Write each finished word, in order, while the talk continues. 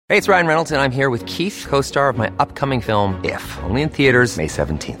Hey, it's Ryan Reynolds, and I'm here with Keith, co-star of my upcoming film, If, only in theaters May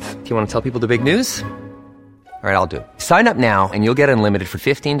 17th. Do you want to tell people the big news? All right, I'll do it. Sign up now and you'll get unlimited for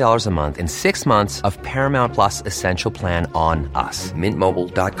 $15 a month and 6 months of Paramount Plus Essential Plan on us.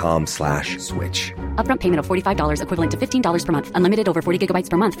 MintMobile.com/switch. Upfront payment of $45 equivalent to $15 per month. Unlimited over 40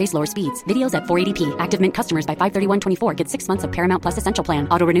 gigabytes per month. Face lower speeds. Videos at 480p. Active Mint customers by 531.24 get 6 months of Paramount Plus Essential Plan.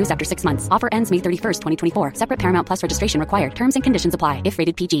 Auto renews after 6 months. Offer ends May 31st, 2024. Separate Paramount Plus registration required. Terms and conditions apply if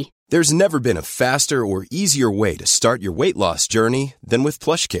rated PG. There's never been a faster or easier way to start your weight loss journey than with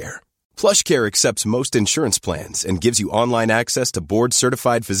PlushCare. PlushCare accepts most insurance plans and gives you online access to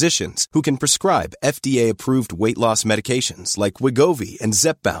board-certified physicians who can prescribe FDA-approved weight loss medications like Wegovy and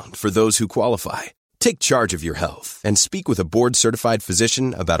Zepbound for those who qualify. Take charge of your health and speak with a board-certified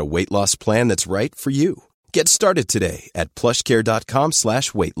physician about a weight loss plan that's right for you. Get started today at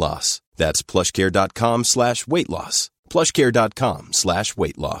plushcare.com/weight loss. That's plushcare.com/weight loss.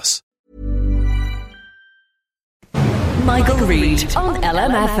 plushcare.com/weight loss. Michael Reid on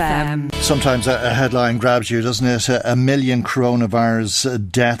LMFM. Sometimes a headline grabs you, doesn't it? 1 million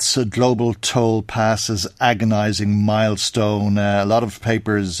coronavirus deaths, a global toll passes agonising milestone. A lot of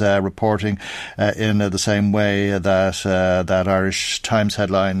papers reporting in the same way that Irish Times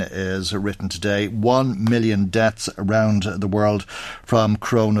headline is written today. 1 million deaths around the world from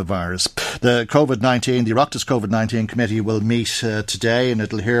coronavirus. The Oireachtas COVID-19 committee will meet today, and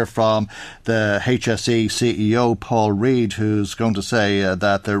it'll hear from the HSE CEO Paul Reid, who's going to say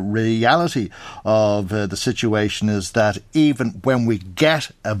that the reality of the situation is that even when we get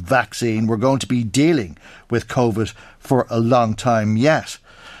a vaccine, we're going to be dealing with COVID for a long time yet.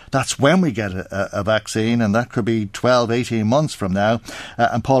 That's when we get a vaccine, and that could be 12, 18 months from now.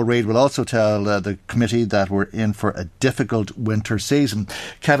 And Paul Reid will also tell the committee that we're in for a difficult winter season.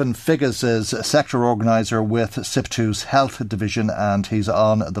 Kevin Figgis is sector organiser with SIP2's Health Division, and he's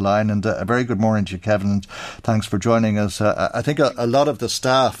on the line. And a very good morning to you, Kevin, and thanks for joining us. I think a lot of the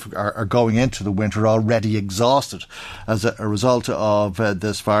staff are going into the winter already exhausted as a result of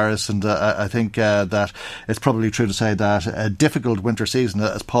this virus, and I think that it's probably true to say that a difficult winter season,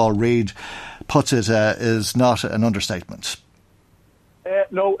 as Paul Reid puts it, is not an understatement.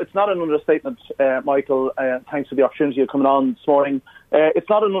 No, it's not an understatement, Michael. Thanks for the opportunity of coming on this morning. It's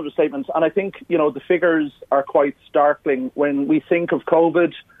not an understatement, and I think, the figures are quite startling when we think of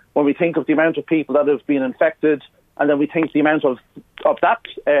COVID, when we think of the amount of people that have been infected, and then we think the amount of that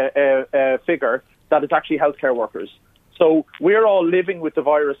figure that is actually healthcare workers. So we're all living with the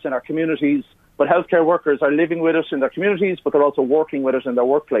virus in our communities, but healthcare workers are living with it in their communities, but they're also working with it in their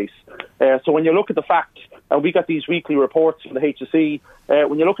workplace. So when you look at the fact, and we got these weekly reports from the HSE,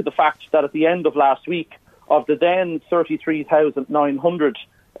 when you look at the fact that at the end of last week, of the then 33,900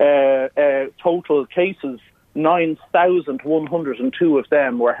 total cases, 9,102 of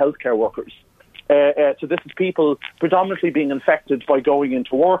them were healthcare workers. So this is people predominantly being infected by going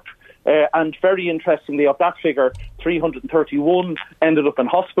into work. And very interestingly, of that figure, 331 ended up in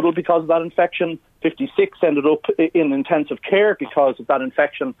hospital because of that infection, 56 ended up in intensive care because of that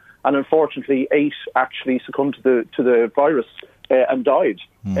infection, and unfortunately 8 actually succumbed to the virus and died.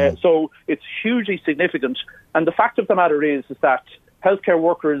 So it's hugely significant. And the fact of the matter is that healthcare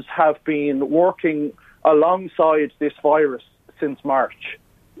workers have been working alongside this virus since March.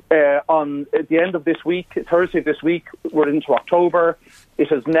 On the end of this week, Thursday of this week, we're into October. It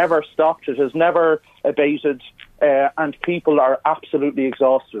has never stopped. It has never abated. And people are absolutely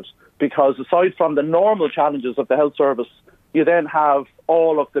exhausted because aside from the normal challenges of the health service, you then have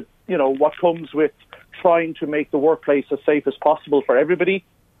all of the, what comes with trying to make the workplace as safe as possible for everybody.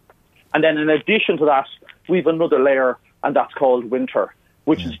 And then in addition to that, we've another layer, and that's called winter,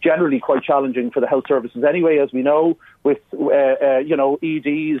 which is generally quite challenging for the health services anyway, as we know, with,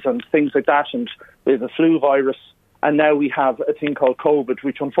 EDs and things like that, and the flu virus. And now we have a thing called COVID,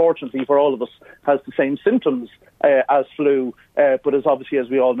 which unfortunately for all of us has the same symptoms as flu, but is obviously, as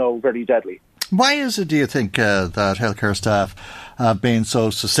we all know, very deadly. Why is it, do you think, that healthcare staff have been so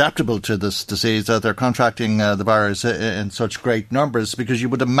susceptible to this disease, that they're contracting the virus in such great numbers? Because you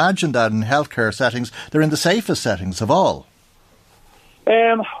would imagine that in healthcare settings, they're in the safest settings of all.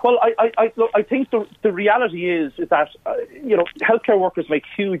 Well, I think the reality is that, healthcare workers make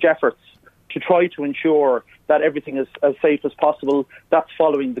huge efforts to try to ensure that everything is as safe as possible. That's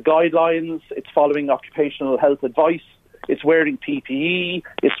following the guidelines, it's following occupational health advice, it's wearing PPE,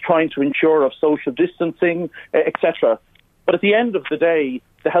 it's trying to ensure of social distancing, etc. But at the end of the day,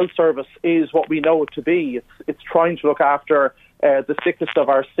 the health service is what we know it to be. It's trying to look after the sickest of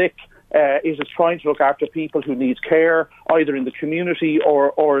our sick. It is trying to look after people who need care, either in the community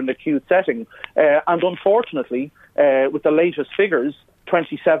or in an acute setting. And unfortunately, with the latest figures,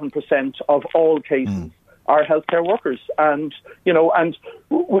 27% of all cases are healthcare workers. And,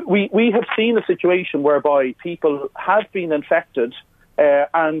 we have seen a situation whereby people have been infected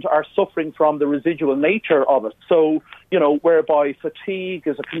and are suffering from the residual nature of it. So, whereby fatigue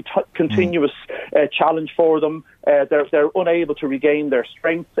is a continuous challenge for them. They're unable to regain their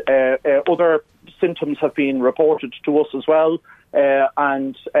strength. Other symptoms have been reported to us as well.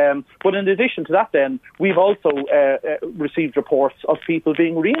 But in addition to that, then, we've also received reports of people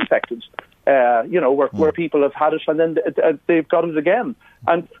being reinfected. Where people have had it and then they've got it again.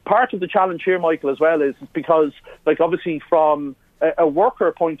 And part of the challenge here, Michael, as well, is because, obviously from a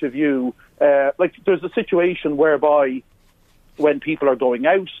worker point of view, there's a situation whereby when people are going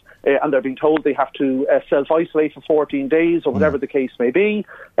out and they're being told they have to self-isolate for 14 days or whatever the case may be,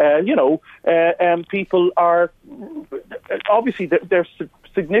 people are obviously they're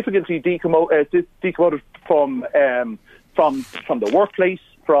significantly decommoded from the workplace,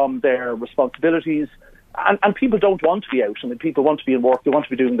 from their responsibilities. And people don't want to be out. I mean, people want to be in work. They want to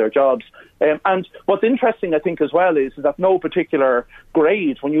be doing their jobs. And what's interesting, I think, as well, is that no particular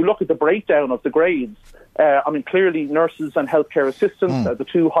grade, when you look at the breakdown of the grades, clearly nurses and healthcare assistants are the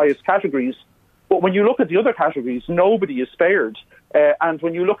two highest categories. But when you look at the other categories, nobody is spared. And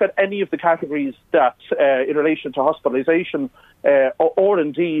when you look at any of the categories that, in relation to hospitalisation, or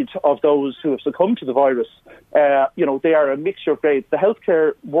indeed of those who have succumbed to the virus, they are a mixture of grades. The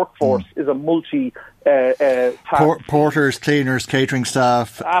healthcare workforce is a porters, cleaners, catering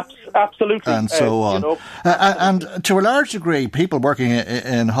staff. Absolutely. And so on. And to a large degree, people working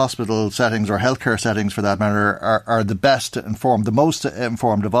in hospital settings or healthcare settings, for that matter, are the best informed, the most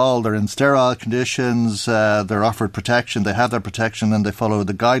informed of all. They're in sterile conditions, they're offered protection, they have their protection and they follow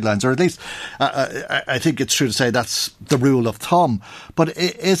the guidelines, or at least I think it's true to say that's the rule of thumb. But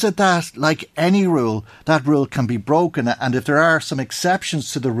is it that, like any rule, that rule can be broken, and if there are some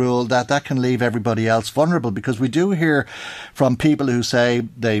exceptions to the rule, that can leave everybody else vulnerable? Because we do hear from people who say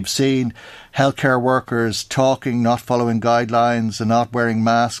they've seen healthcare workers talking, not following guidelines and not wearing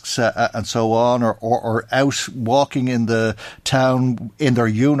masks and so on, or out walking in the town in their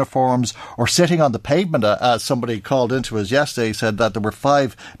uniforms or sitting on the pavement. As somebody called into us yesterday, said that there were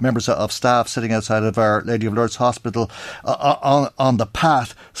 5 members of staff sitting outside of Our Lady of Lourdes Hospital on the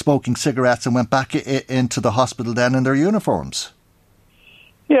path smoking cigarettes and went back into the hospital then in their uniforms.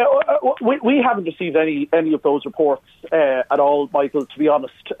 Yeah, we haven't received any of those reports at all, Michael, to be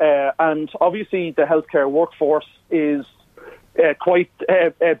honest. And obviously the healthcare workforce is quite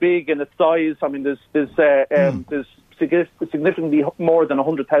big in its size. I mean, there's significantly more than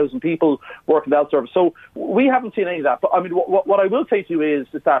 100,000 people work in the health service. So we haven't seen any of that. But I mean, what I will say to you is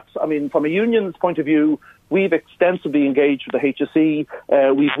that, I mean, from a union's point of view, we've extensively engaged with the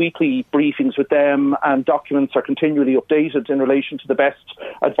HSE. We've weekly briefings with them, and documents are continually updated in relation to the best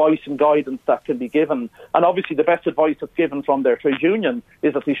advice and guidance that can be given. And obviously the best advice that's given from their trade union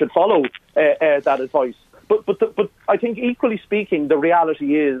is that they should follow that advice. But I think, equally speaking, the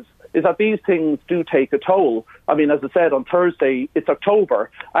reality is that these things do take a toll. I mean, as I said, on Thursday, it's October,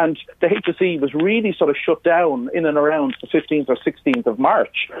 and the HSE was really sort of shut down in and around the 15th or 16th of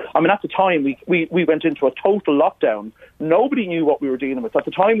March. I mean, at the time, we went into a total lockdown. Nobody knew what we were dealing with. At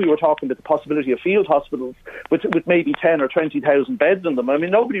the time, we were talking about the possibility of field hospitals with maybe 10 or 20,000 beds in them. I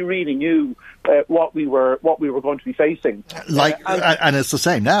mean, nobody really knew what we were going to be facing. And it's the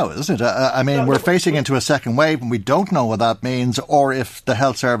same now, isn't it? I mean, we're facing into a second wave, and we don't know what that means, or if the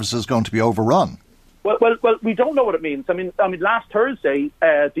health service is going to be overrun. Well, we don't know what it means. I mean, last Thursday,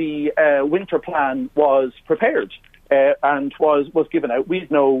 the winter plan was prepared and was given out. We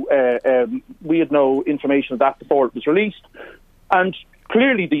had no information of that before it was released, and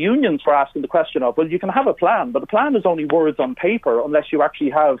clearly the unions were asking the question of, well, you can have a plan, but a plan is only words on paper unless you actually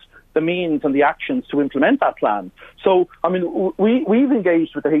have the means and the actions to implement that plan. So, I mean, we've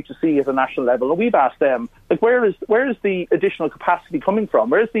engaged with the HSE at a national level, and we've asked them, like, where is the additional capacity coming from?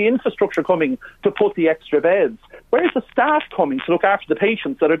 Where is the infrastructure coming to put the extra beds? Where is the staff coming to look after the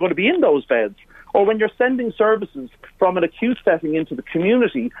patients that are going to be in those beds? Or when you're sending services from an acute setting into the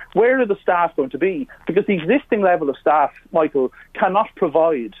community, where are the staff going to be? Because the existing level of staff, Michael, cannot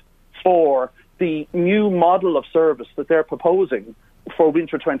provide for the new model of service that they're proposing for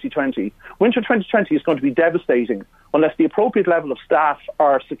winter 2020. Winter 2020 is going to be devastating unless the appropriate level of staff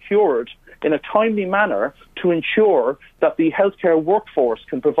are secured in a timely manner to ensure that the healthcare workforce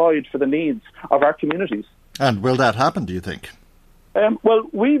can provide for the needs of our communities. And will that happen, do you think? Well,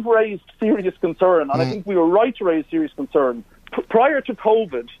 we've raised serious concern, and I think we were right to raise serious concern. Prior to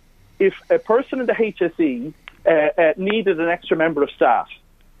COVID, if a person in the HSE needed an extra member of staff,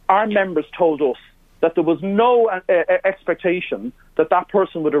 our members told us that there was no expectation that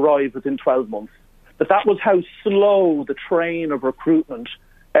person would arrive within 12 months. That was how slow the train of recruitment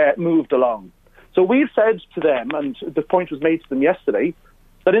moved along. So we've said to them, and the point was made to them yesterday,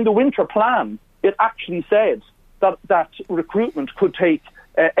 that in the winter plan, it actually said that recruitment could take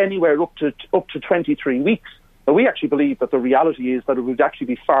anywhere up to 23 weeks. But we actually believe that the reality is that it would actually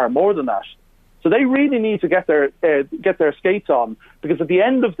be far more than that. So they really need to get their skates on, because at the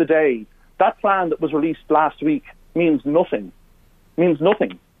end of the day, that plan that was released last week means nothing.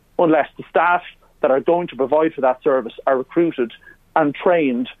 Unless the staff that are going to provide for that service are recruited and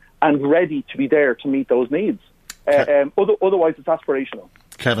trained and ready to be there to meet those needs. Otherwise, it's aspirational.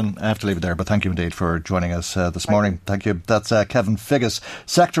 Kevin, I have to leave it there, but thank you indeed for joining us this morning. Thank you. That's Kevin Figgis,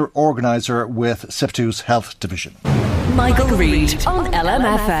 Sector Organiser with SIFTU's Health Division. Michael Reid on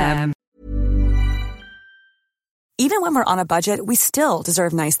LMFM. Even when we're on a budget, we still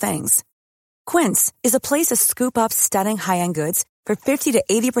deserve nice things. Quince is a place to scoop up stunning high-end goods for 50 to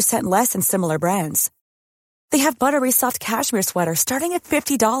 80% less than similar brands. They have buttery soft cashmere sweaters starting at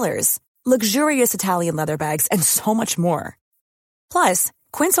 $50, luxurious Italian leather bags, and so much more. Plus,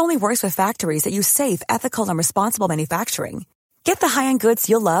 Quince only works with factories that use safe, ethical, and responsible manufacturing. Get the high-end goods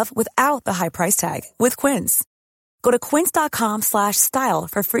you'll love without the high price tag with Quince. Go to quince.com/style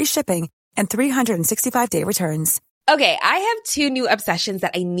for free shipping and 365-day returns. Okay, I have two new obsessions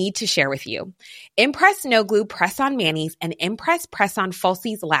that I need to share with you. Impress No Glue Press-On Manis and Impress Press-On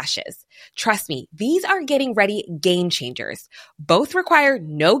Falsies Lashes. Trust me, these are getting ready game changers. Both require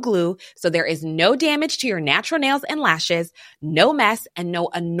no glue, so there is no damage to your natural nails and lashes, no mess, and no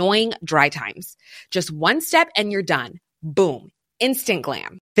annoying dry times. Just one step and you're done. Boom. Instant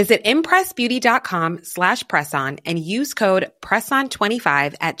glam. Visit impressbeauty.com/presson and use code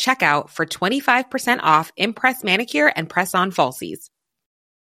PRESSON25 at checkout for 25% off Impress Manicure and Press-On Falsies.